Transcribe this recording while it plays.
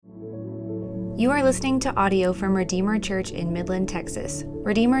You are listening to audio from Redeemer Church in Midland, Texas.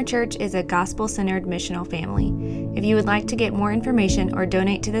 Redeemer Church is a gospel-centered missional family. If you would like to get more information or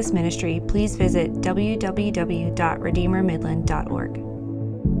donate to this ministry, please visit www.redeemermidland.org.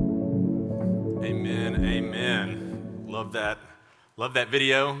 Amen, amen. Love that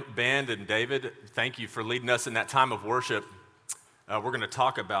video, band and David. Thank you for leading us in that time of worship. We're going to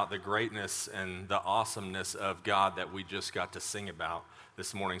talk about the greatness and the awesomeness of God that we just got to sing about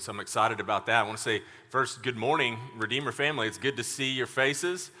this morning. So I'm excited about that. I want to say first, good morning, Redeemer family. It's good to see your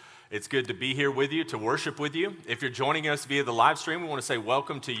faces. It's good to be here with you, to worship with you. If you're joining us via the live stream, we want to say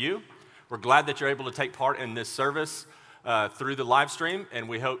welcome to you. We're glad that you're able to take part in this service through the live stream, and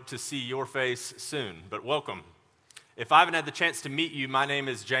we hope to see your face soon. But welcome. If I haven't had the chance to meet you, my name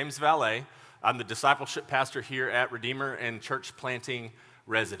is James Valet. I'm the discipleship pastor here at Redeemer and church planting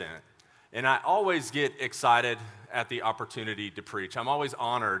resident. And I always get excited at the opportunity to preach. I'm always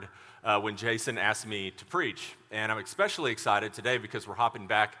honored when Jason asks me to preach. And I'm especially excited today because we're hopping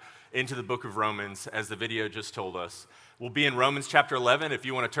back into the book of Romans, as the video just told us. We'll be in Romans chapter 11. If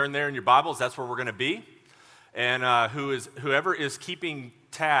you want to turn there in your Bibles, that's where we're going to be. And whoever is keeping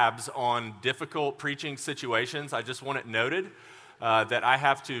tabs on difficult preaching situations, I just want it noted that I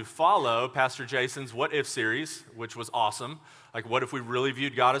have to follow Pastor Jason's What If series, which was awesome. Like, what if we really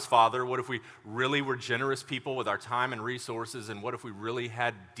viewed God as Father? What if we really were generous people with our time and resources? And what if we really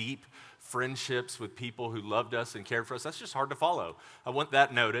had deep friendships with people who loved us and cared for us? That's just hard to follow. I want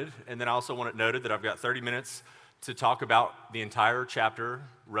that noted. And then I also want it noted that I've got 30 minutes to talk about the entire chapter,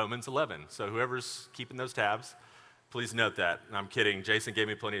 Romans 11. So whoever's keeping those tabs, please note that. And I'm kidding. Jason gave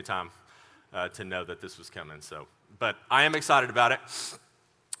me plenty of time to know that this was coming. But I am excited about it.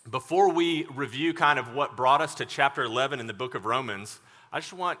 Before we review kind of what brought us to chapter 11 in the book of Romans, I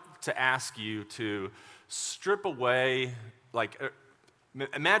just want to ask you to strip away,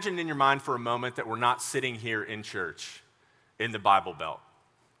 imagine in your mind for a moment that we're not sitting here in church in the Bible Belt.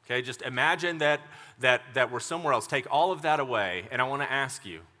 Okay, just imagine that we're somewhere else. Take all of that away, and I want to ask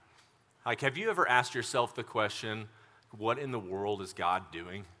you, have you ever asked yourself the question, what in the world is God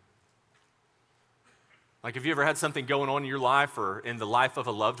doing? Have you ever had something going on in your life or in the life of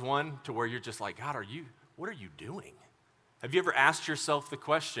a loved one to where you're just like, God, what are you doing? Have you ever asked yourself the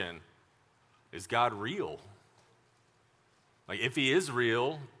question, is God real? If he is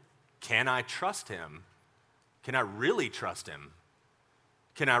real, can I trust him? Can I really trust him?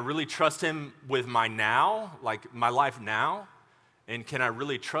 Can I really trust him with my now, my life now? And can I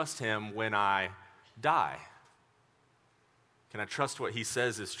really trust him when I die? Can I trust what he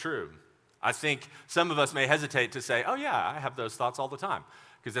says is true? I think some of us may hesitate to say, oh yeah, I have those thoughts all the time,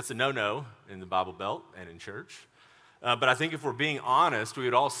 because that's a no-no in the Bible Belt and in church. But I think if we're being honest, we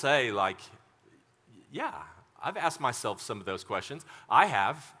would all say, yeah, I've asked myself some of those questions. I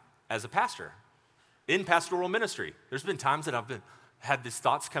have as a pastor in pastoral ministry. There's been times that I've had these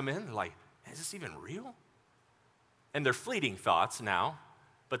thoughts come in, is this even real? And they're fleeting thoughts now,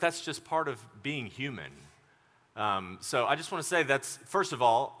 but that's just part of being human. So I just want to say first of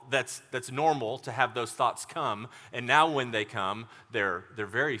all, that's normal to have those thoughts come, and now when they come, they're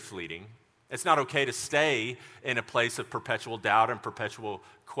very fleeting. It's not okay to stay in a place of perpetual doubt and perpetual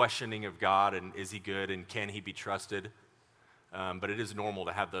questioning of God, and is he good, and can he be trusted? But it is normal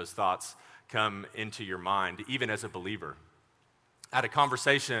to have those thoughts come into your mind, even as a believer. I had a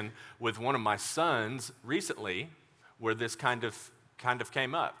conversation with one of my sons recently where this kind of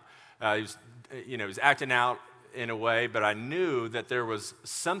came up. He was acting out in a way, but I knew that there was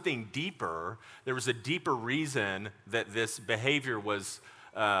something deeper. There was a deeper reason that this behavior was,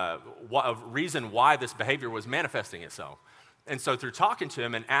 a reason why this behavior was manifesting itself. And so through talking to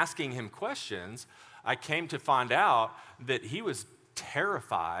him and asking him questions, I came to find out that he was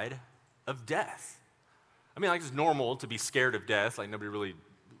terrified of death. It's normal to be scared of death. Nobody really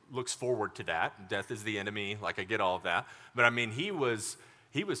looks forward to that. Death is the enemy. I get all of that. But he was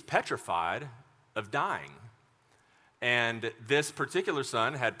petrified of dying. And this particular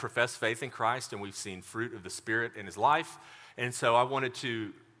son had professed faith in Christ, and we've seen fruit of the Spirit in his life. And so I wanted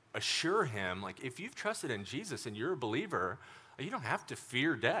to assure him, if you've trusted in Jesus and you're a believer, you don't have to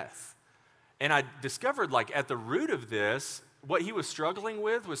fear death. And I discovered, at the root of this, what he was struggling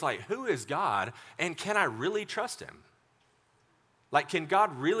with was, who is God, and can I really trust him? Can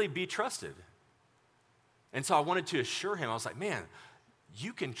God really be trusted? And so I wanted to assure him, I was like, man,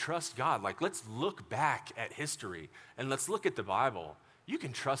 you can trust God. Let's look back at history and let's look at the Bible. You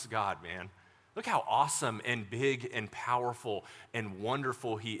can trust God, man. Look how awesome and big and powerful and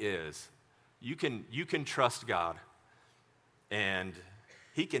wonderful he is. You can trust God, and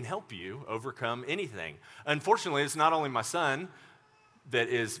he can help you overcome anything. Unfortunately, it's not only my son, that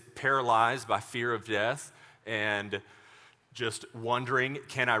is paralyzed by fear of death and just wondering,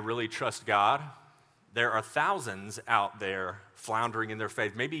 can I really trust God? There are thousands out there floundering in their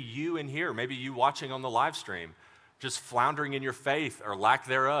faith. Maybe you in here, maybe you watching on the live stream, just floundering in your faith or lack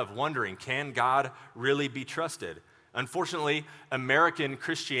thereof, wondering, can God really be trusted? Unfortunately, American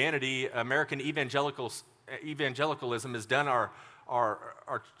Christianity, American evangelicalism has done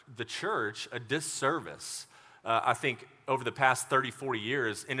the church a disservice, I think, over the past 30, 40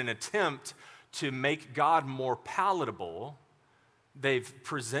 years in an attempt to make God more palatable. They've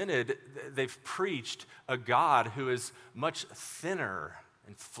preached a God who is much thinner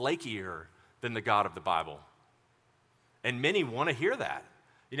and flakier than the God of the Bible. And many want to hear that.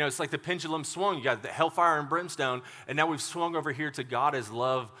 You know, it's like the pendulum swung. You got the hellfire and brimstone, and now we've swung over here to God as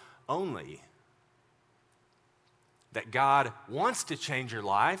love only. That God wants to change your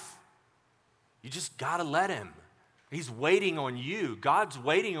life. You just got to let him. He's waiting on you. God's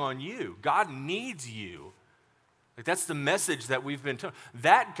waiting on you. God needs you. Like, that's the message that we've been told.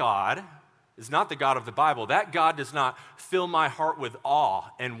 That God is not the God of the Bible. That God does not fill my heart with awe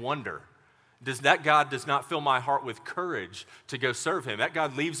and wonder. That God does not fill my heart with courage to go serve him. That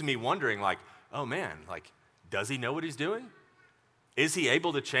God leaves me wondering, like, oh man, like, does he know what he's doing? Is he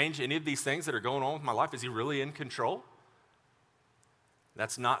able to change any of these things that are going on with my life? Is he really in control?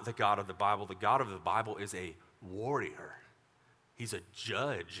 That's not the God of the Bible. The God of the Bible is a warrior. He's a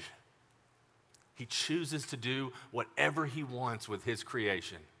judge. He chooses to do whatever he wants with his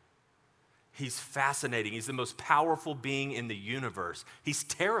creation. He's fascinating. He's the most powerful being in the universe. He's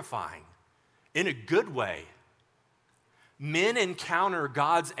terrifying in a good way. Men encounter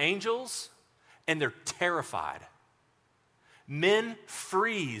God's angels and they're terrified. Men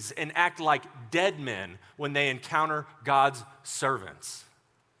freeze and act like dead men when they encounter God's servants.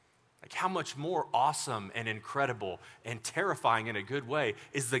 Like, how much more awesome and incredible and terrifying in a good way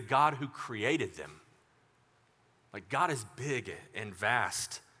is the God who created them. Like, God is big and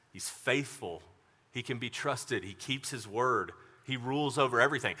vast. He's faithful. He can be trusted. He keeps his word. He rules over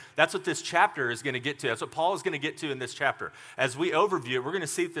everything. That's what this chapter is going to get to. That's what Paul is going to get to in this chapter. As we overview it, we're going to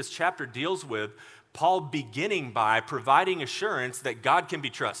see if this chapter deals with Paul beginning by providing assurance that God can be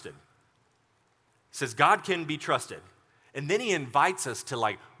trusted. He says God can be trusted. And then he invites us to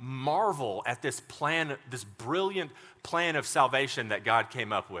like marvel at this plan, this brilliant plan of salvation that God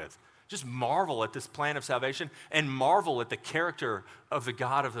came up with. Just marvel at this plan of salvation and marvel at the character of the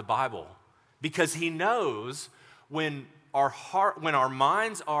God of the Bible. Because he knows when our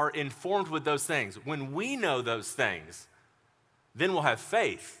minds are informed with those things, when we know those things, then we'll have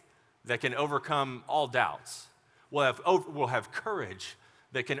faith that can overcome all doubts. We'll have courage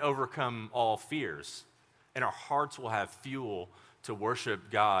that can overcome all fears. And our hearts will have fuel to worship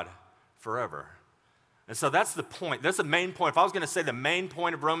God forever. And so that's the point. That's the main point. If I was going to say the main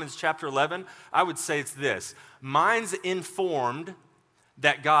point of Romans chapter 11, I would say it's this. Minds informed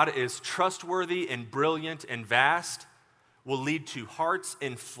that God is trustworthy and brilliant and vast will lead to hearts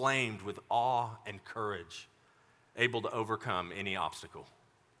inflamed with awe and courage, able to overcome any obstacle.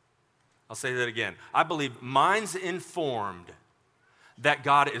 I'll say that again. I believe minds informed that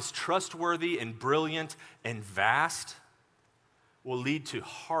God is trustworthy and brilliant and vast will lead to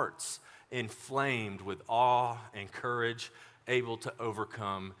hearts inflamed with awe and courage, able to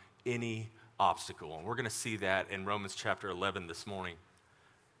overcome any obstacle. And we're going to see that in Romans chapter 11 this morning.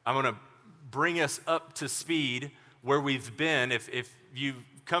 I'm going to bring us up to speed where we've been. If you've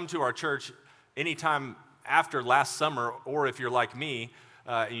come to our church anytime after last summer, or if you're like me,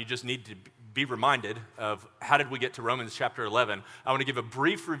 and you just need to be reminded of how did we get to Romans chapter 11, I want to give a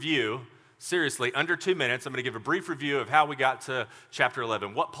brief review. Seriously, under 2 minutes, I'm going to give a brief review of how we got to chapter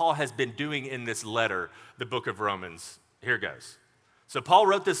 11, what Paul has been doing in this letter, the book of Romans. Here goes. So Paul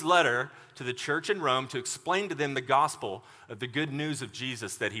wrote this letter to the church in Rome to explain to them the gospel of the good news of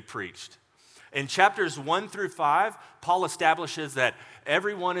Jesus that he preached. In chapters 1 through 5, Paul establishes that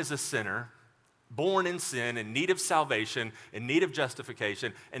everyone is a sinner, born in sin, in need of salvation, in need of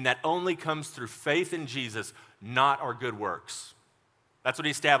justification, and that only comes through faith in Jesus, not our good works. That's what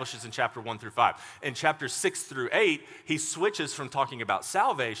he establishes in chapter 1 through 5. In chapters 6 through 8, he switches from talking about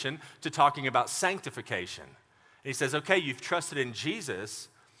salvation to talking about sanctification. And he says, okay, you've trusted in Jesus.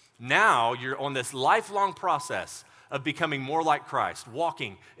 Now you're on this lifelong process of becoming more like Christ,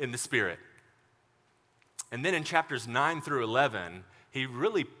 walking in the Spirit. And then in chapters 9 through 11, he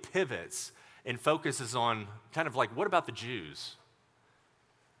really pivots and focuses on kind of like, what about the Jews?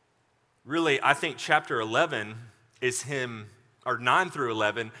 Really, I think chapter 11 is him, or 9 through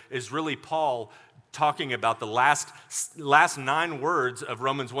 11 is really Paul talking about the last 9 words of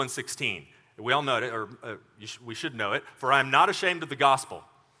Romans 1:16. We all know it, or we should know it. For I am not ashamed of the gospel.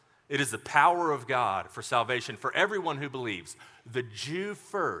 It is the power of God for salvation for everyone who believes, the Jew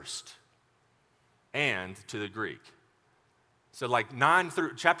first and to the Greek. So like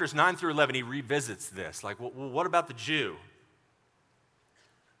chapters 9 through 11, he revisits this. Like, well, what about the Jew?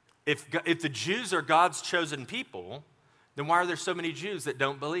 If the Jews are God's chosen people, then why are there so many Jews that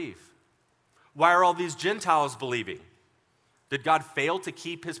don't believe? Why are all these Gentiles believing? Did God fail to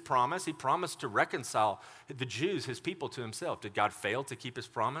keep his promise? He promised to reconcile the Jews, his people, to himself. Did God fail to keep his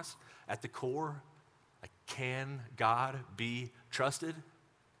promise? At the core, like, can God be trusted?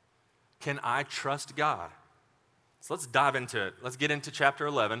 Can I trust God? So let's dive into it. Let's get into chapter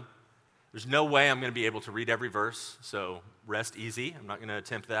 11. There's no way I'm going to be able to read every verse, so rest easy. I'm not going to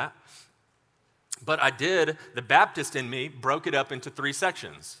attempt that. But the Baptist in me broke it up into 3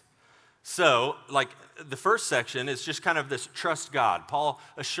 sections. So, like, the first section is just kind of this trust God. Paul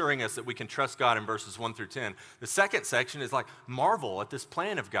assuring us that we can trust God in verses 1 through 10. The second section is like marvel at this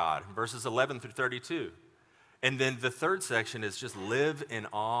plan of God, verses 11 through 32. And then the third section is just live in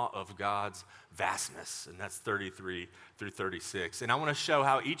awe of God's vastness, and that's 33 through 36. And I want to show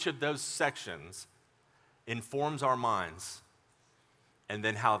how each of those sections informs our minds, and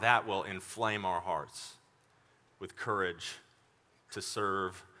then how that will inflame our hearts with courage to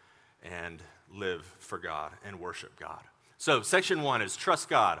serve and live for God and worship God. So section 1 is trust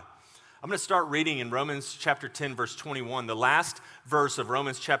God. I'm going to start reading in Romans chapter 10, verse 21. The last verse of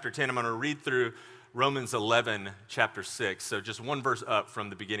Romans chapter 10, I'm going to read through Romans 11, chapter 6. So just one verse up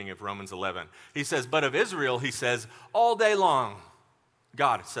from the beginning of Romans 11. He says, but of Israel, he says, all day long,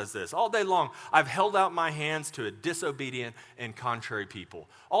 God says this, all day long, I've held out my hands to a disobedient and contrary people.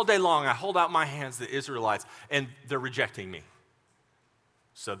 All day long, I hold out my hands to the Israelites, and they're rejecting me.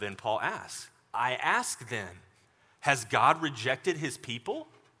 So then Paul asks, I ask then, has God rejected his people?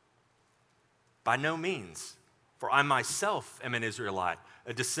 By no means, for I myself am an Israelite,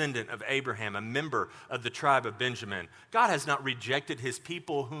 a descendant of Abraham, a member of the tribe of Benjamin. God has not rejected his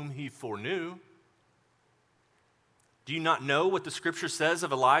people whom he foreknew. Do you not know what the scripture says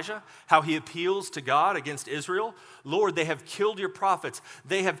of Elijah? How he appeals to God against Israel? Lord, they have killed your prophets.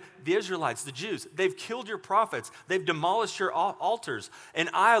 The Israelites, the Jews, they've killed your prophets. They've demolished your altars. And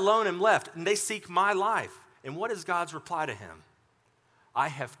I alone am left, and they seek my life. And what is God's reply to him? I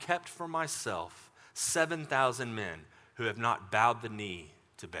have kept for myself 7,000 men who have not bowed the knee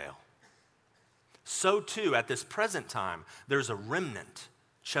to Baal. So too, at this present time, there's a remnant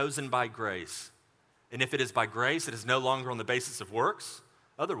chosen by grace. And if it is by grace, it is no longer on the basis of works.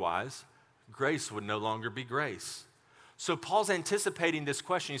 Otherwise, grace would no longer be grace. So Paul's anticipating this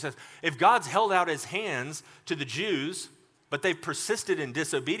question. He says, if God's held out his hands to the Jews, but they've persisted in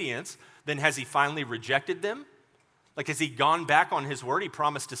disobedience, then has he finally rejected them? Like, has he gone back on his word? He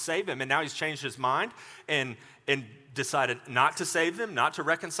promised to save them, and now he's changed his mind and decided not to save them, not to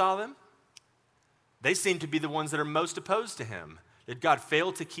reconcile them? They seem to be the ones that are most opposed to him. Did God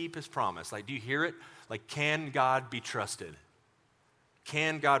fail to keep his promise? Like, do you hear it? Like, can God be trusted?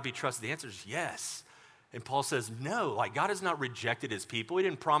 Can God be trusted? The answer is yes. And Paul says, no, like, God has not rejected his people. He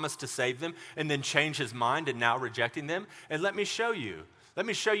didn't promise to save them and then change his mind and now rejecting them. And let me show you. Let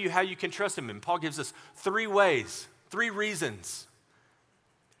me show you how you can trust him. And Paul gives us 3 ways, 3 reasons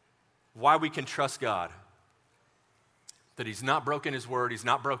why we can trust God. That he's not broken his word, he's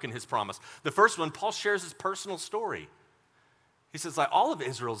not broken his promise. The first one, Paul shares his personal story. He says, like, all of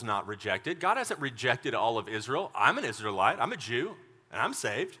Israel's not rejected. God hasn't rejected all of Israel. I'm an Israelite, I'm a Jew, and I'm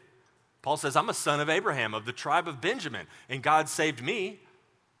saved. Paul says, I'm a son of Abraham, of the tribe of Benjamin, and God saved me.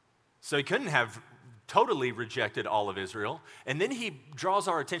 So he couldn't have totally rejected all of Israel. And then he draws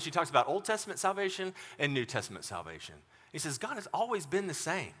our attention. He talks about Old Testament salvation and New Testament salvation. He says, God has always been the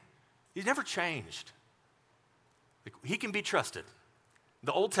same. He's never changed. He can be trusted.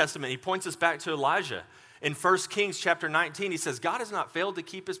 The Old Testament, he points us back to Elijah. In 1 Kings chapter 19, he says, God has not failed to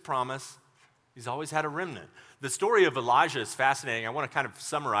keep his promise. He's always had a remnant. The story of Elijah is fascinating. I want to kind of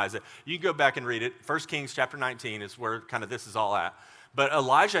summarize it. You can go back and read it. 1 Kings chapter 19 is where kind of this is all at. But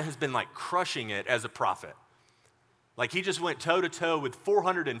Elijah has been like crushing it as a prophet. Like, he just went toe to toe with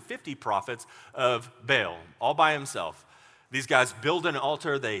 450 prophets of Baal, all by himself. These guys build an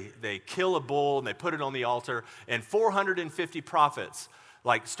altar, they kill a bull, and they put it on the altar, and 450 prophets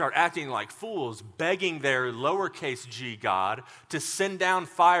like start acting like fools, begging their lowercase g God to send down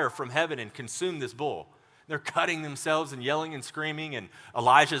fire from heaven and consume this bull. They're cutting themselves and yelling and screaming, and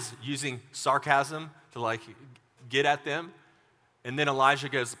Elijah's using sarcasm to like get at them. And then Elijah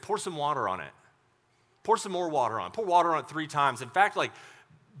goes, pour some water on it. Pour some more water on it. Pour water on it 3 times. In fact, like,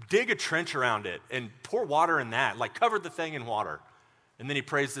 dig a trench around it and pour water in that. Like, cover the thing in water. And then he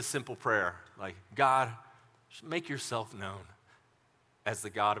prays this simple prayer. Like, God, make yourself known as the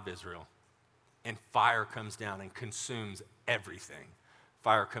God of Israel. And fire comes down and consumes everything.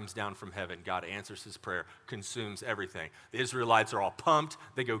 Fire comes down from heaven. God answers his prayer, consumes everything. The Israelites are all pumped.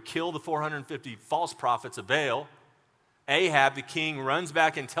 They go kill the 450 false prophets of Baal. Ahab, the king, runs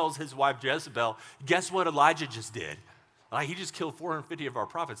back and tells his wife Jezebel, guess what Elijah just did? Like, he just killed 450 of our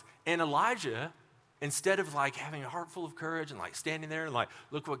prophets. And Elijah, instead of like having a heart full of courage and like standing there and like,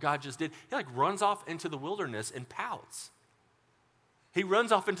 look what God just did, he like runs off into the wilderness and pouts. He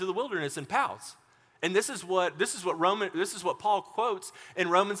runs off into the wilderness and pouts. And this is what Paul quotes in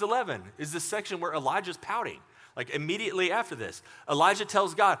Romans 11, is this section where Elijah's pouting. Like immediately after this, Elijah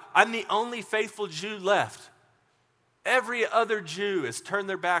tells God, I'm the only faithful Jew left. Every other Jew has turned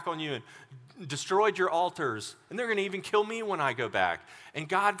their back on you and destroyed your altars, and they're going to even kill me when I go back. And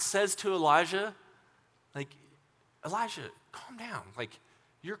God says to Elijah, like, Elijah, calm down. Like,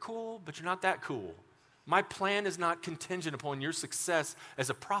 you're cool, but you're not that cool. My plan is not contingent upon your success as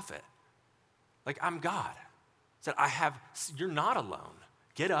a prophet. Like, I'm God. Said, you're not alone.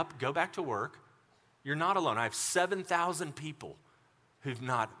 Get up, go back to work. You're not alone. I have 7,000 people who've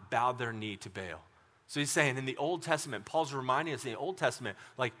not bowed their knee to Baal. So he's saying in the Old Testament, Paul's reminding us in the Old Testament,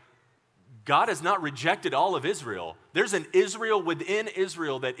 like, God has not rejected all of Israel. There's an Israel within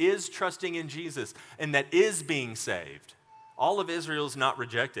Israel that is trusting in Jesus and that is being saved. All of Israel is not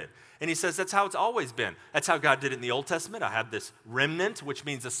rejected. And he says that's how it's always been. That's how God did it in the Old Testament. I have this remnant, which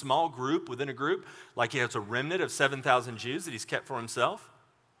means a small group within a group. Like he has a remnant of 7,000 Jews that he's kept for himself.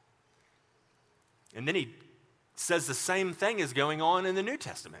 And then he says the same thing is going on in the New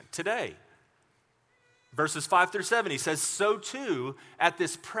Testament today. Verses 5 through 7, he says, so too, at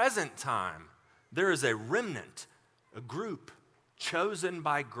this present time, there is a remnant, a group chosen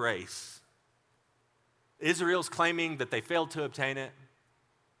by grace. Israel's claiming that they failed to obtain it.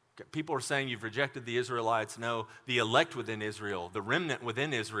 People are saying you've rejected the Israelites. No, the elect within Israel, the remnant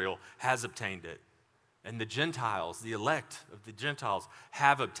within Israel has obtained it. And the Gentiles, the elect of the Gentiles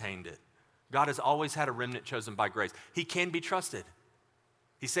have obtained it. God has always had a remnant chosen by grace. He can be trusted.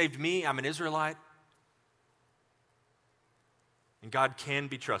 He saved me, I'm an Israelite. And God can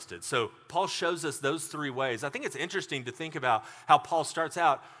be trusted. So Paul shows us those three ways. I think it's interesting to think about how Paul starts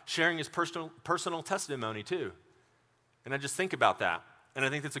out sharing his personal testimony too. And I just think about that. And I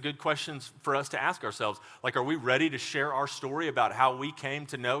think that's a good question for us to ask ourselves. Like, are we ready to share our story about how we came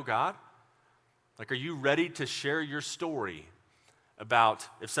to know God? Like, are you ready to share your story about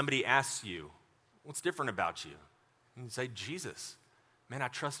if somebody asks you, what's different about you? And you say, Jesus. Man, I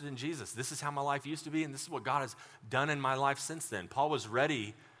trusted in Jesus. This is how my life used to be, and this is what God has done in my life since then. Paul was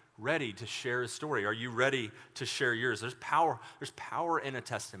ready to share his story. Are you ready to share yours? There's power in a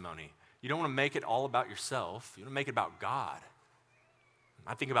testimony. You don't want to make it all about yourself. You want to make it about God.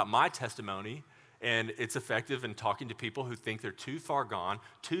 I think about my testimony, and it's effective in talking to people who think they're too far gone,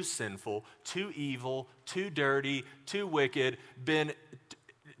 too sinful, too evil, too dirty, too wicked, been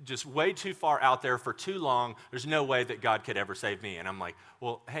just way too far out there for too long. There's no way that God could ever save me. And I'm like,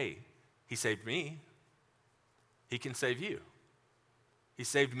 well, hey, he saved me. He can save you. He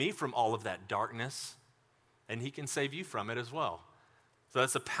saved me from all of that darkness, and he can save you from it as well. So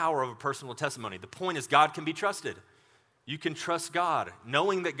that's the power of a personal testimony. The point is God can be trusted. You can trust God,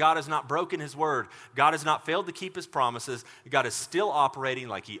 knowing that God has not broken his word. God has not failed to keep his promises. God is still operating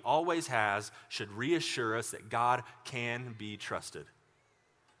like he always has, should reassure us that God can be trusted.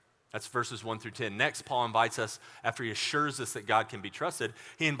 That's verses 1 through 10. Next, Paul invites us, after he assures us that God can be trusted,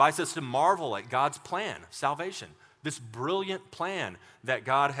 he invites us to marvel at God's plan of salvation, this brilliant plan that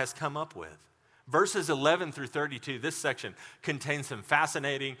God has come up with. Verses 11 through 32, this section contains some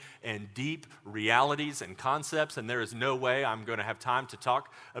fascinating and deep realities and concepts, and there is no way I'm going to have time to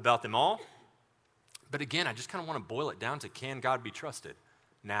talk about them all. But again, I just kind of want to boil it down to, can God be trusted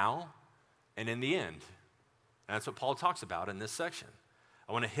now and in the end? And that's what Paul talks about in this section.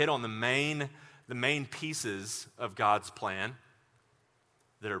 I want to hit on the main pieces of God's plan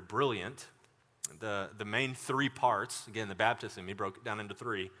that are brilliant. The main three parts, again, the baptism, he broke it down into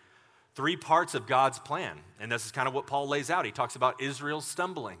three parts of God's plan. And this is kind of what Paul lays out. He talks about Israel's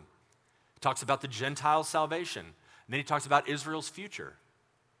stumbling. He talks about the Gentiles' salvation. And then he talks about Israel's future.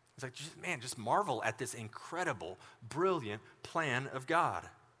 It's like, just marvel at this incredible, brilliant plan of God.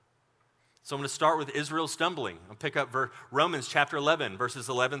 So I'm going to start with Israel stumbling. I'll pick up Romans chapter 11, verses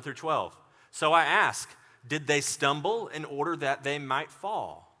 11 through 12. So I ask, did they stumble in order that they might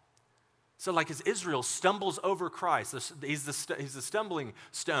fall? So like as Israel stumbles over Christ, he's the stumbling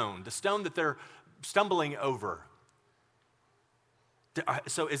stone, the stone that they're stumbling over.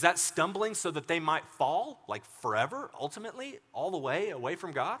 So is that stumbling so that they might fall, like forever, ultimately, all the way away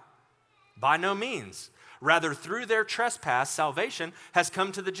from God? By no means. Rather, through their trespass, salvation has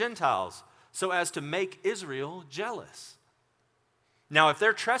come to the Gentiles, so as to make Israel jealous. Now, if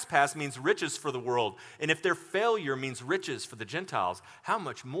their trespass means riches for the world, and if their failure means riches for the Gentiles, how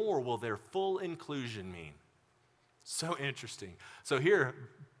much more will their full inclusion mean? So interesting. So here,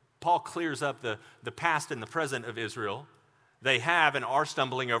 Paul clears up the past and the present of Israel. They have and are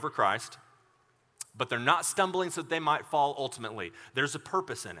stumbling over Christ, but they're not stumbling so that they might fall ultimately. There's a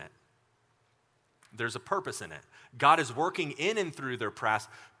purpose in it. There's a purpose in it. God is working in and through their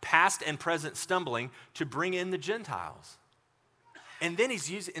past and present stumbling to bring in the Gentiles. And then he's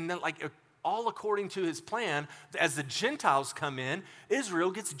using, and then all according to his plan, as the Gentiles come in,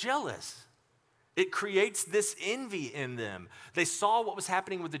 Israel gets jealous. It creates this envy in them. They saw what was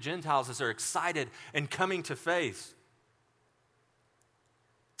happening with the Gentiles as they're excited and coming to faith.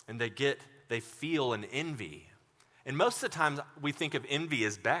 And they feel an envy. And most of the time we think of envy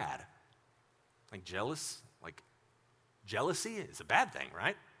as bad. Jealousy is a bad thing,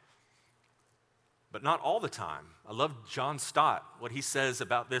 right? But not all the time. I love John Stott, what he says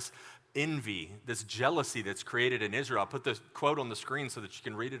about this envy, this jealousy that's created in Israel. I'll put the quote on the screen so that you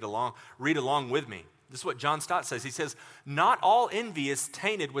can read along with me. This is what John Stott says. He says, "Not all envy is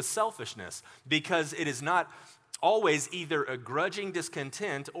tainted with selfishness, because it is not always either a grudging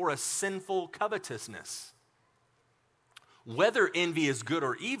discontent or a sinful covetousness. Whether envy is good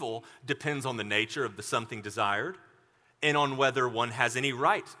or evil depends on the nature of the something desired and on whether one has any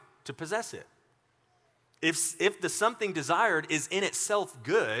right to possess it. If the something desired is in itself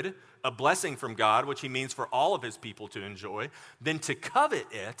good, a blessing from God, which he means for all of his people to enjoy, then to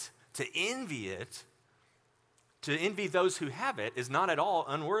covet it, to envy those who have it is not at all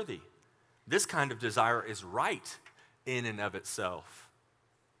unworthy. This kind of desire is right in and of itself.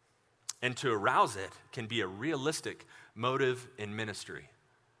 And to arouse it can be a realistic motive in ministry."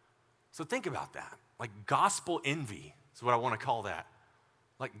 So think about that. Gospel envy is what I want to call that.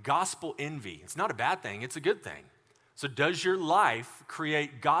 Gospel envy. It's not a bad thing, it's a good thing. So does your life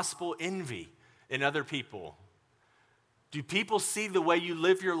create gospel envy in other people? Do people see the way you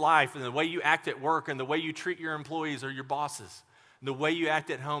live your life and the way you act at work and the way you treat your employees or your bosses and the way you act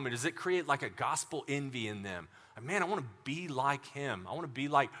at home? And does it create a gospel envy in them? Man, I want to be like him. I want to be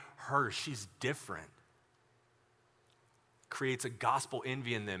like her. She's different. Creates a gospel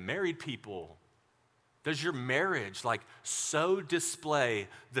envy in them. Married people. Does your marriage so display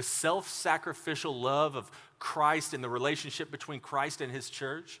the self-sacrificial love of Christ and the relationship between Christ and his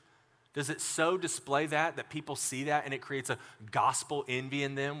church? Does it so display that people see that and it creates a gospel envy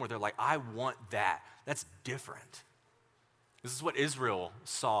in them where they're like, I want that. That's different. This is what Israel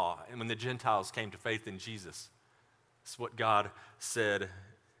saw when the Gentiles came to faith in Jesus. This is what God said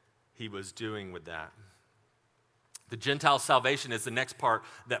he was doing with that. The Gentile salvation is the next part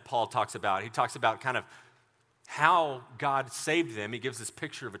that Paul talks about. He talks about kind of how God saved them. He gives this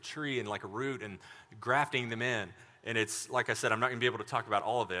picture of a tree and a root and grafting them in. And it's, like I said, I'm not going to be able to talk about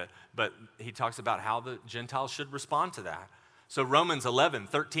all of it, but he talks about how the Gentiles should respond to that. So Romans 11,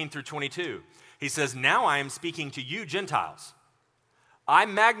 13 through 22, he says, "Now I am speaking to you Gentiles. I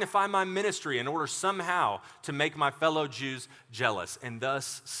magnify my ministry in order somehow to make my fellow Jews jealous and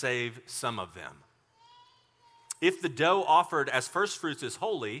thus save some of them. If the dough offered as first fruits is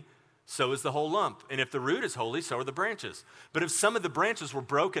holy, so is the whole lump. And if the root is holy, so are the branches. But if some of the branches were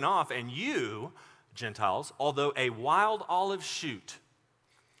broken off, and you, Gentiles, although a wild olive shoot,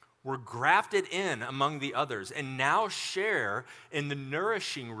 were grafted in among the others, and now share in the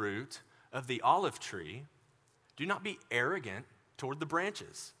nourishing root of the olive tree, do not be arrogant toward the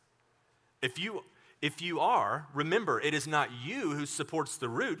branches. If you are, remember, it is not you who supports the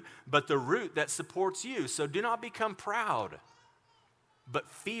root, but the root that supports you. So do not become proud, but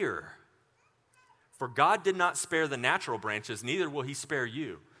fear. For God did not spare the natural branches, neither will he spare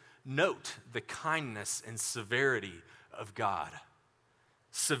you. Note the kindness and severity of God.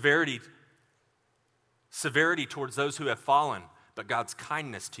 Severity towards those who have fallen, but God's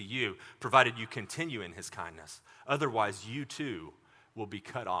kindness to you, provided you continue in his kindness. Otherwise, you too will be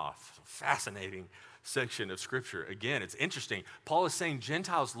cut off." Fascinating section of Scripture. Again, it's interesting. Paul is saying,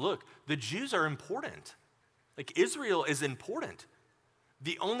 Gentiles, look, the Jews are important. Israel is important.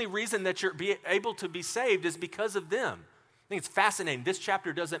 The only reason that you're able to be saved is because of them. I think it's fascinating. This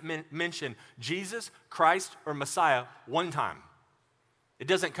chapter doesn't mention Jesus, Christ, or Messiah one time. It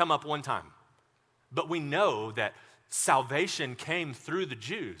doesn't come up one time. But we know that salvation came through the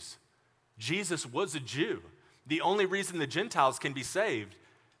Jews. Jesus was a Jew. The only reason the Gentiles can be saved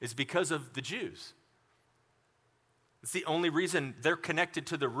is because of the Jews. It's the only reason they're connected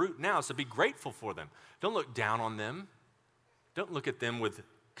to the root now, so be grateful for them. Don't look down on them. Don't look at them with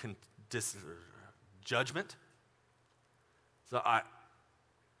judgment. So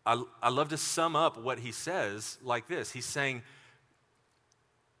I love to sum up what he says like this. He's saying,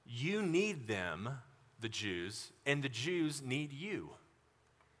 you need them, the Jews, and the Jews need you.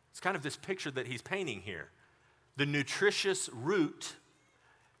 It's kind of this picture that he's painting here. The nutritious root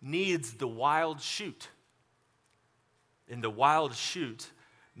needs the wild shoot, and the wild shoot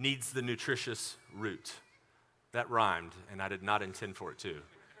needs the nutritious root. That rhymed, and I did not intend for it to. If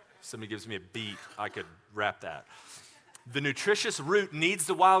somebody gives me a beat, I could rap that. The nutritious root needs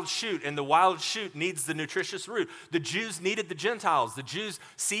the wild shoot, and the wild shoot needs the nutritious root. The Jews needed the Gentiles. The Jews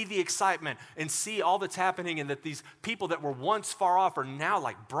see the excitement and see all that's happening, and that these people that were once far off are now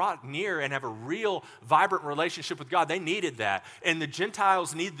like brought near and have a real vibrant relationship with God. They needed that. And the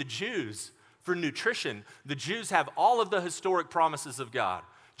Gentiles need the Jews for nutrition. The Jews have all of the historic promises of God.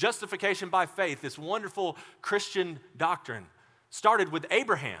 Justification by faith, this wonderful Christian doctrine, started with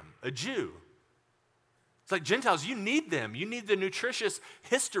Abraham, a Jew. It's like Gentiles, you need them. You need the nutritious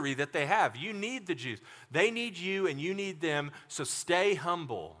history that they have. You need the Jews. They need you and you need them, so stay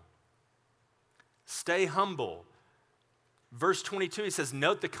humble. Stay humble. Verse 22, he says,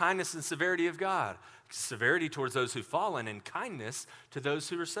 note the kindness and severity of God. Severity towards those who've fallen and kindness to those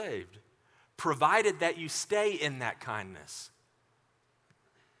who are saved. Provided that you stay in that kindness.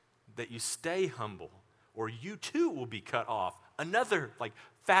 That you stay humble, or you too will be cut off. Another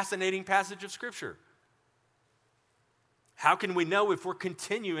fascinating passage of Scripture. How can we know if we're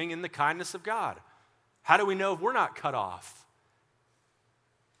continuing in the kindness of God? How do we know if we're not cut off?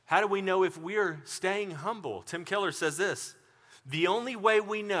 How do we know if we're staying humble? Tim Keller says this, the only way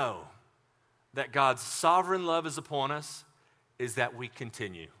we know that God's sovereign love is upon us is that we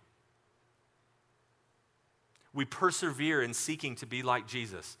continue. We persevere in seeking to be like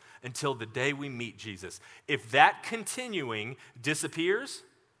Jesus until the day we meet Jesus. If that continuing disappears,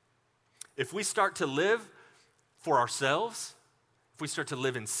 if we start to live for ourselves, if we start to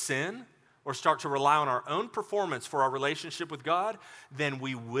live in sin or start to rely on our own performance for our relationship with God, then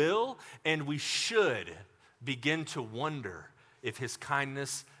we will and we should begin to wonder if his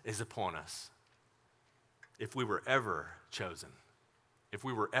kindness is upon us. If we were ever chosen, if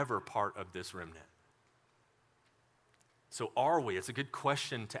we were ever part of this remnant. So are we? It's a good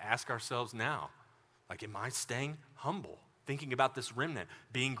question to ask ourselves now. Am I staying humble? Thinking about this remnant,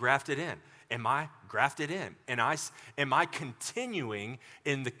 being grafted in. Am I grafted in? And am I continuing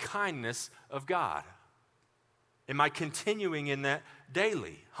in the kindness of God? Am I continuing in that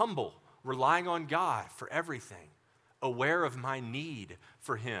daily, humble, relying on God for everything, aware of my need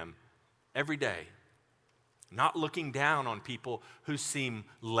for him every day, not looking down on people who seem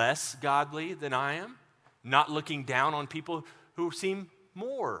less godly than I am, not looking down on people who seem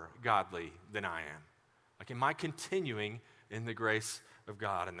more godly than I am? Am I continuing in the grace of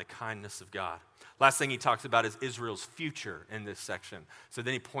God and the kindness of God? Last thing he talks about is Israel's future in this section. So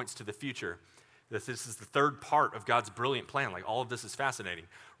then he points to the future. This is the third part of God's brilliant plan. All of this is fascinating.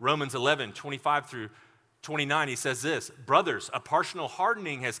 Romans 11, 25 through 29, he says this, brothers, a partial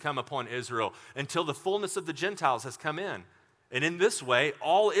hardening has come upon Israel until the fullness of the Gentiles has come in. And in this way,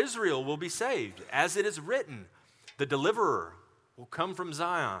 all Israel will be saved. As it is written, the deliverer will come from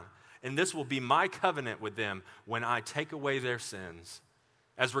Zion, and this will be my covenant with them when I take away their sins.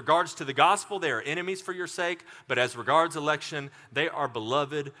 As regards to the gospel, they are enemies for your sake, but as regards election, they are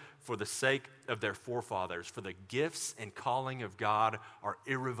beloved for the sake of their forefathers. For the gifts and calling of God are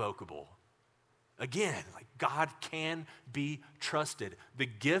irrevocable. Again, God can be trusted. The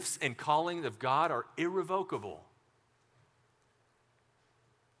gifts and calling of God are irrevocable.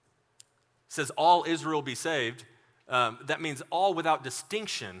 It says all Israel be saved. That means all without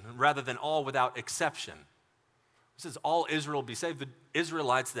distinction rather than all without exception. It says all Israel be saved. The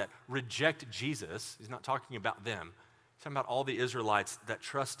Israelites that reject Jesus, he's not talking about them. He's talking about all the Israelites that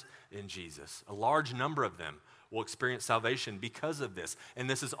trust in Jesus. A large number of them will experience salvation because of this. And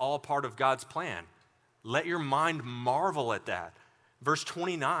this is all part of God's plan. Let your mind marvel at that. Verse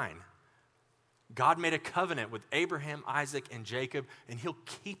 29, God made a covenant with Abraham, Isaac, and Jacob, and he'll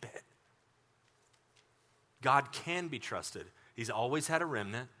keep it. God can be trusted. He's always had a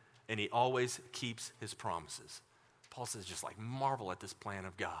remnant, and he always keeps his promises. Paul says just marvel at this plan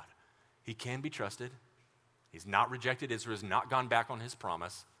of God. He can be trusted. He's not rejected Israel. He's not gone back on his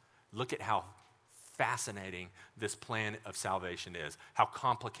promise. Look at how fascinating this plan of salvation is, how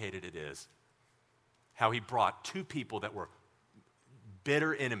complicated it is, how he brought two people that were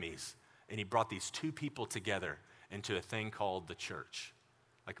bitter enemies, and he brought these two people together into a thing called the church.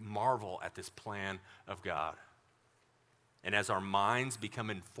 Marvel at this plan of God. And as our minds become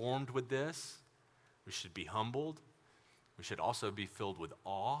informed with this, we should be humbled. We should also be filled with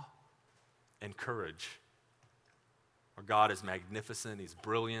awe and courage. Our God is magnificent. He's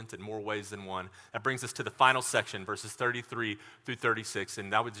brilliant in more ways than one. That brings us to the final section, verses 33 through 36.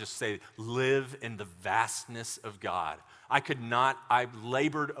 And that would just say, live in the vastness of God. I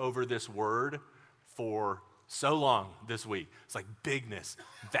labored over this word for so long this week. It's like bigness,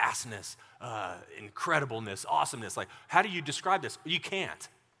 vastness, incredibleness, awesomeness. Like, how do you describe this? You can't.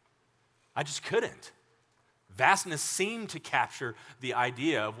 I just couldn't. Vastness seemed to capture the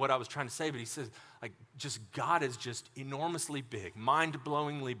idea of what I was trying to say, but he says, like, just God is just enormously big,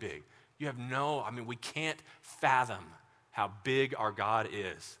 mind-blowingly big. We can't fathom how big our God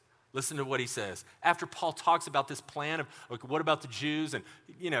is. Listen to what he says. After Paul talks about this plan of, like, what about the Jews? And,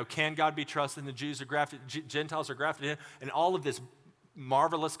 can God be trusted? And the Jews are grafted, Gentiles are grafted in, and all of this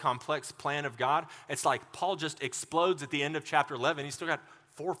marvelous, complex plan of God. It's like Paul just explodes at the end of chapter 11. He's still got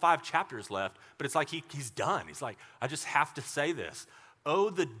 4 or 5 chapters left, but it's like he's done. He's like, I just have to say this. Oh,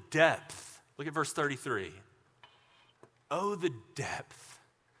 the depth. Look at verse 33. Oh, the depth.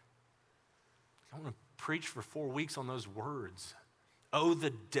 I want to preach for 4 weeks on those words. Oh, the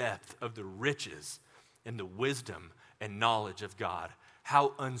depth of the riches and the wisdom and knowledge of God.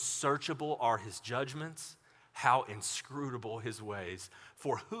 How unsearchable are his judgments, how inscrutable his ways.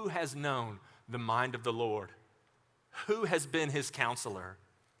 For who has known the mind of the Lord? Who has been his counselor?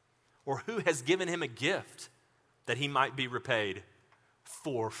 Or who has given him a gift that he might be repaid?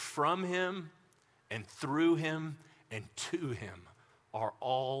 For from him and through him and to him are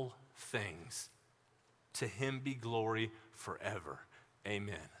all things. To him be glory forever.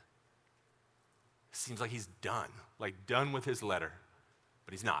 Amen. Seems like he's done with his letter,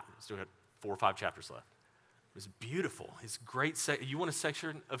 but he's not. He's still got 4 or 5 chapters left. It was beautiful. It's great. You want a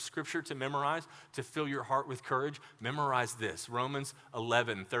section of scripture to memorize, to fill your heart with courage? Memorize this, Romans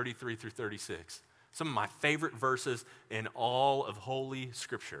 11, 33 through 36. Some of my favorite verses in all of Holy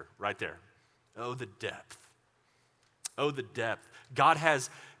Scripture, right there. Oh, the depth. Oh, the depth. God has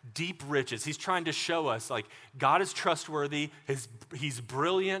deep riches. He's trying to show us, like, God is trustworthy, he's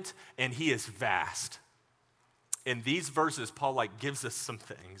brilliant, and he is vast. In these verses, Paul, gives us some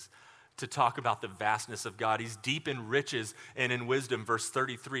things to talk about the vastness of God. He's deep in riches and in wisdom. Verse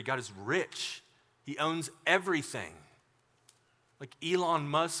 33, God is rich. He owns everything. Like Elon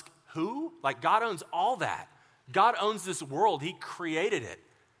Musk, who? God owns all that. God owns this world. He created it.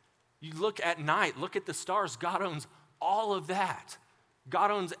 You look at night, look at the stars. God owns all of that.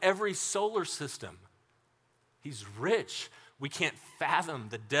 God owns every solar system. He's rich. We can't fathom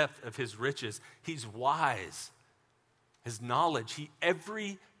the depth of his riches. He's wise. His knowledge,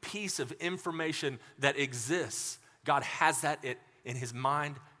 every piece of information that exists, God has that in his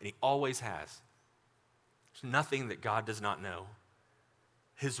mind, and he always has. There's nothing that God does not know.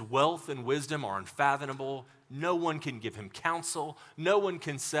 His wealth and wisdom are unfathomable. No one can give him counsel. No one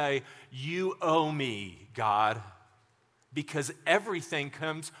can say, you owe me, God, because everything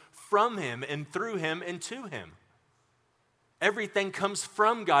comes from him and through him and to him. Everything comes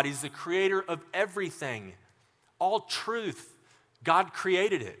from God. He's the creator of everything. All truth, God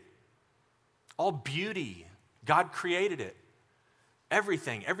created it. All beauty, God created it.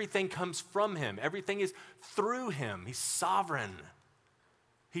 Everything comes from him. Everything is through him. He's sovereign.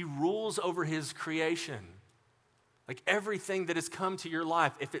 He rules over his creation. Everything that has come to your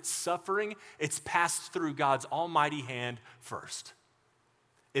life, if it's suffering, it's passed through God's almighty hand first.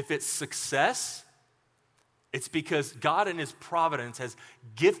 If it's success, it's because God in his providence has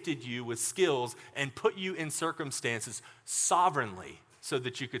gifted you with skills and put you in circumstances sovereignly so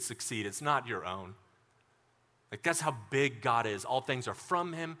that you could succeed. It's not your own. That's how big God is. All things are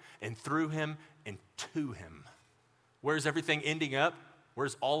from him and through him and to him. Where's everything ending up?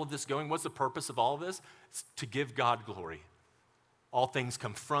 Where's all of this going? What's the purpose of all of this? It's to give God glory. All things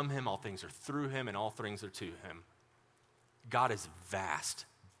come from him, all things are through him, and all things are to him. God is vast,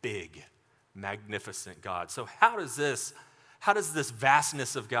 big, magnificent God. So how does this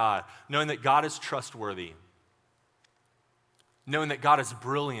vastness of God, knowing that God is trustworthy, knowing that God is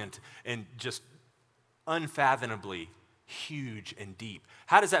brilliant and just unfathomably huge and deep,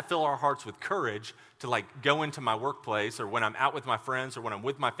 how does that fill our hearts with courage to go into my workplace or when I'm out with my friends or when I'm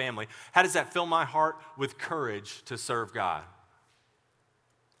with my family? How does that fill my heart with courage to serve God?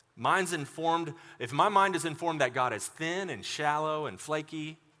 If my mind is informed that God is thin and shallow and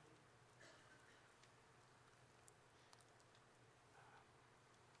flaky,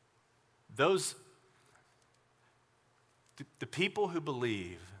 the people who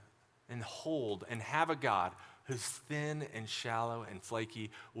believe and hold and have a God who's thin and shallow and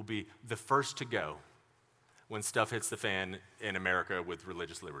flaky will be the first to go when stuff hits the fan in America with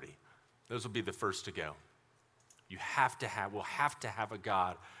religious liberty. Those will be the first to go. We'll have to have a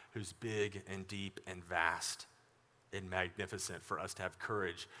God who's big and deep and vast and magnificent for us to have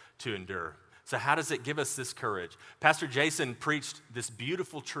courage to endure. So how does it give us this courage? Pastor Jason preached this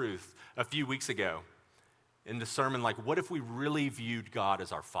beautiful truth a few weeks ago in the sermon, like, what if we really viewed God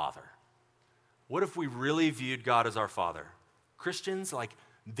as our Father? What if we really viewed God as our Father? Christians, like,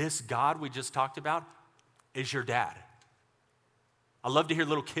 this God we just talked about is your dad. I love to hear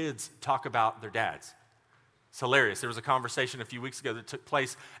little kids talk about their dads. It's hilarious. There was a conversation a few weeks ago that took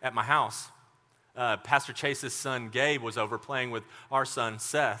place at my house. Pastor Chase's son, Gabe, was over playing with our son,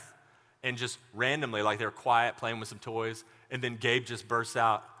 Seth, and just randomly, like, they were quiet, playing with some toys, and then Gabe just bursts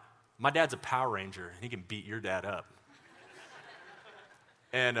out, "My dad's a Power Ranger, and he can beat your dad up."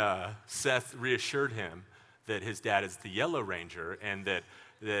 And Seth reassured him that his dad is the Yellow Ranger, and that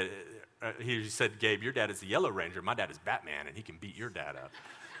he said, "Gabe, your dad is the Yellow Ranger. My dad is Batman, and he can beat your dad up."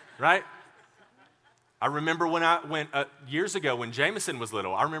 Right? I remember when years ago when Jameson was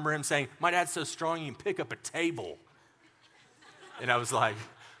little, I remember him saying, "My dad's so strong he can pick up a table." And I was like,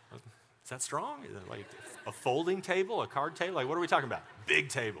 "Is that strong? Is it like a folding table, a card table? Like, what are we talking about? Big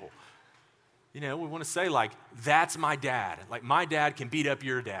table." You know, we want to say, like, that's my dad. Like, my dad can beat up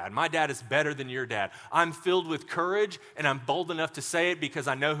your dad. My dad is better than your dad. I'm filled with courage, and I'm bold enough to say it because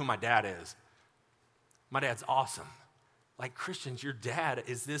I know who my dad is. My dad's awesome. Like, Christians, your dad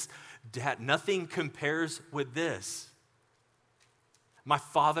is this dad. Nothing compares with this. My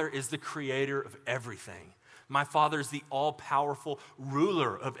Father is the creator of everything. My Father is the all-powerful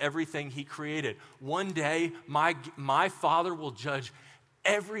ruler of everything he created. One day, my Father will judge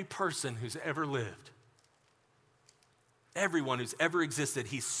every person who's ever lived. Everyone who's ever existed.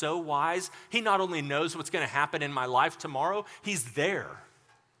 He's so wise. He not only knows what's going to happen in my life tomorrow, he's there.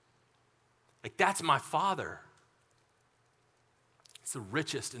 Like, that's my Father. It's the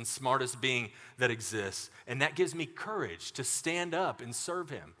richest and smartest being that exists. And that gives me courage to stand up and serve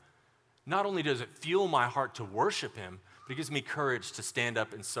him. Not only does it fuel my heart to worship him, but it gives me courage to stand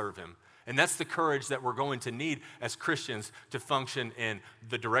up and serve him. And that's the courage that we're going to need as Christians to function in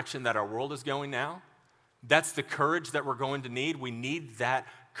the direction that our world is going now. That's the courage that we're going to need. We need that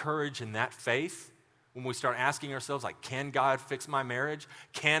courage and that faith when we start asking ourselves, like, can God fix my marriage?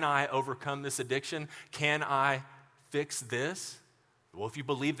 Can I overcome this addiction? Can I fix this? Well, if you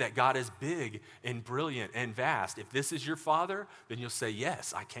believe that God is big and brilliant and vast, if this is your Father, then you'll say,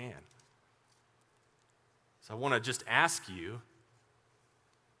 yes, I can. So I want to just ask you,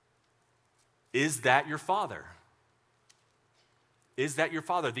 is that your Father? Is that your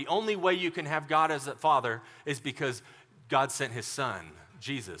Father? The only way you can have God as a Father is because God sent his Son,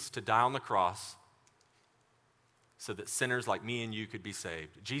 Jesus, to die on the cross so that sinners like me and you could be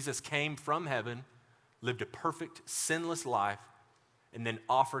saved. Jesus came from heaven, lived a perfect, sinless life, and then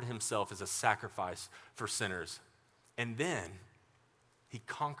offered himself as a sacrifice for sinners. And then he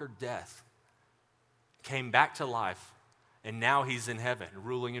conquered death, came back to life, and now he's in heaven,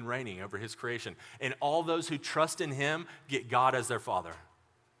 ruling and reigning over his creation. And all those who trust in him get God as their Father,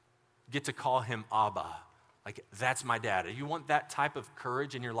 get to call him Abba. Like, that's my dad. You want that type of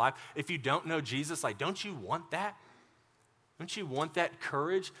courage in your life? If you don't know Jesus, like, don't you want that? Don't you want that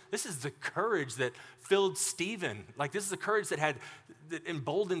courage? This is the courage that filled Stephen. Like, this is the courage that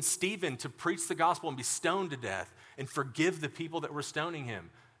emboldened Stephen to preach the gospel and be stoned to death and forgive the people that were stoning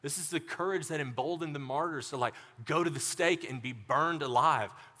him. This is the courage that emboldened the martyrs to, like, go to the stake and be burned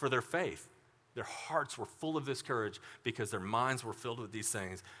alive for their faith. Their hearts were full of this courage because their minds were filled with these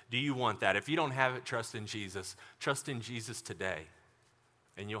things. Do you want that? If you don't have it, trust in Jesus. Trust in Jesus today,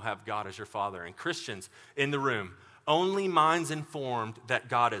 and you'll have God as your Father. And Christians in the room, only minds informed that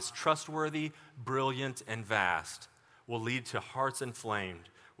God is trustworthy, brilliant, and vast will lead to hearts inflamed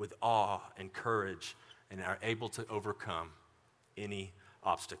with awe and courage and are able to overcome any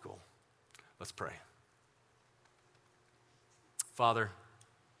obstacle. Let's pray. Father,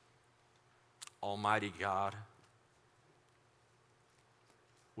 Almighty God,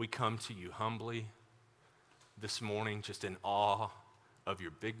 we come to you humbly this morning, just in awe of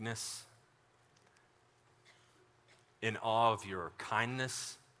your bigness, in awe of your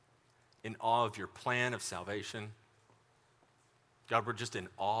kindness, in awe of your plan of salvation. God, we're just in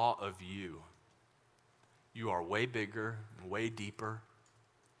awe of you. You are way bigger and way deeper,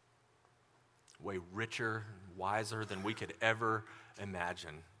 way richer and wiser than we could ever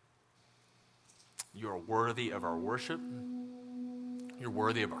imagine. You are worthy of our worship. You're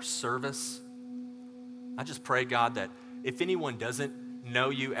worthy of our service. I just pray, God, that if anyone doesn't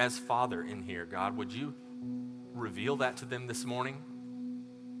know you as Father in here, God, would you reveal that to them this morning?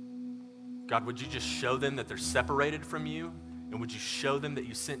 God, would you just show them that they're separated from you? And would you show them that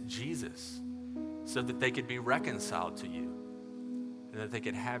you sent Jesus so that they could be reconciled to you? and that they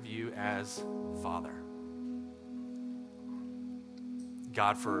could have you as Father.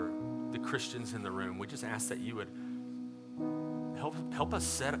 God, for the Christians in the room, we just ask that you would help us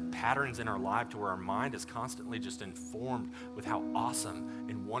set patterns in our life to where our mind is constantly just informed with how awesome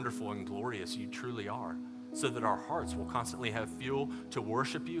and wonderful and glorious you truly are, so that our hearts will constantly have fuel to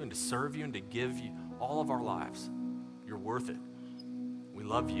worship you and to serve you and to give you all of our lives. You're worth it. We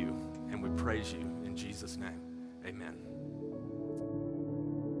love you and we praise you in Jesus' name. Amen.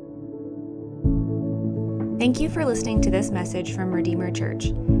 Thank you for listening to this message from Redeemer Church.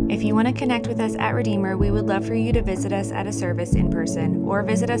 If you want to connect with us at Redeemer, we would love for you to visit us at a service in person or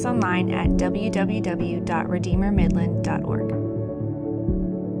visit us online at www.redeemermidland.org.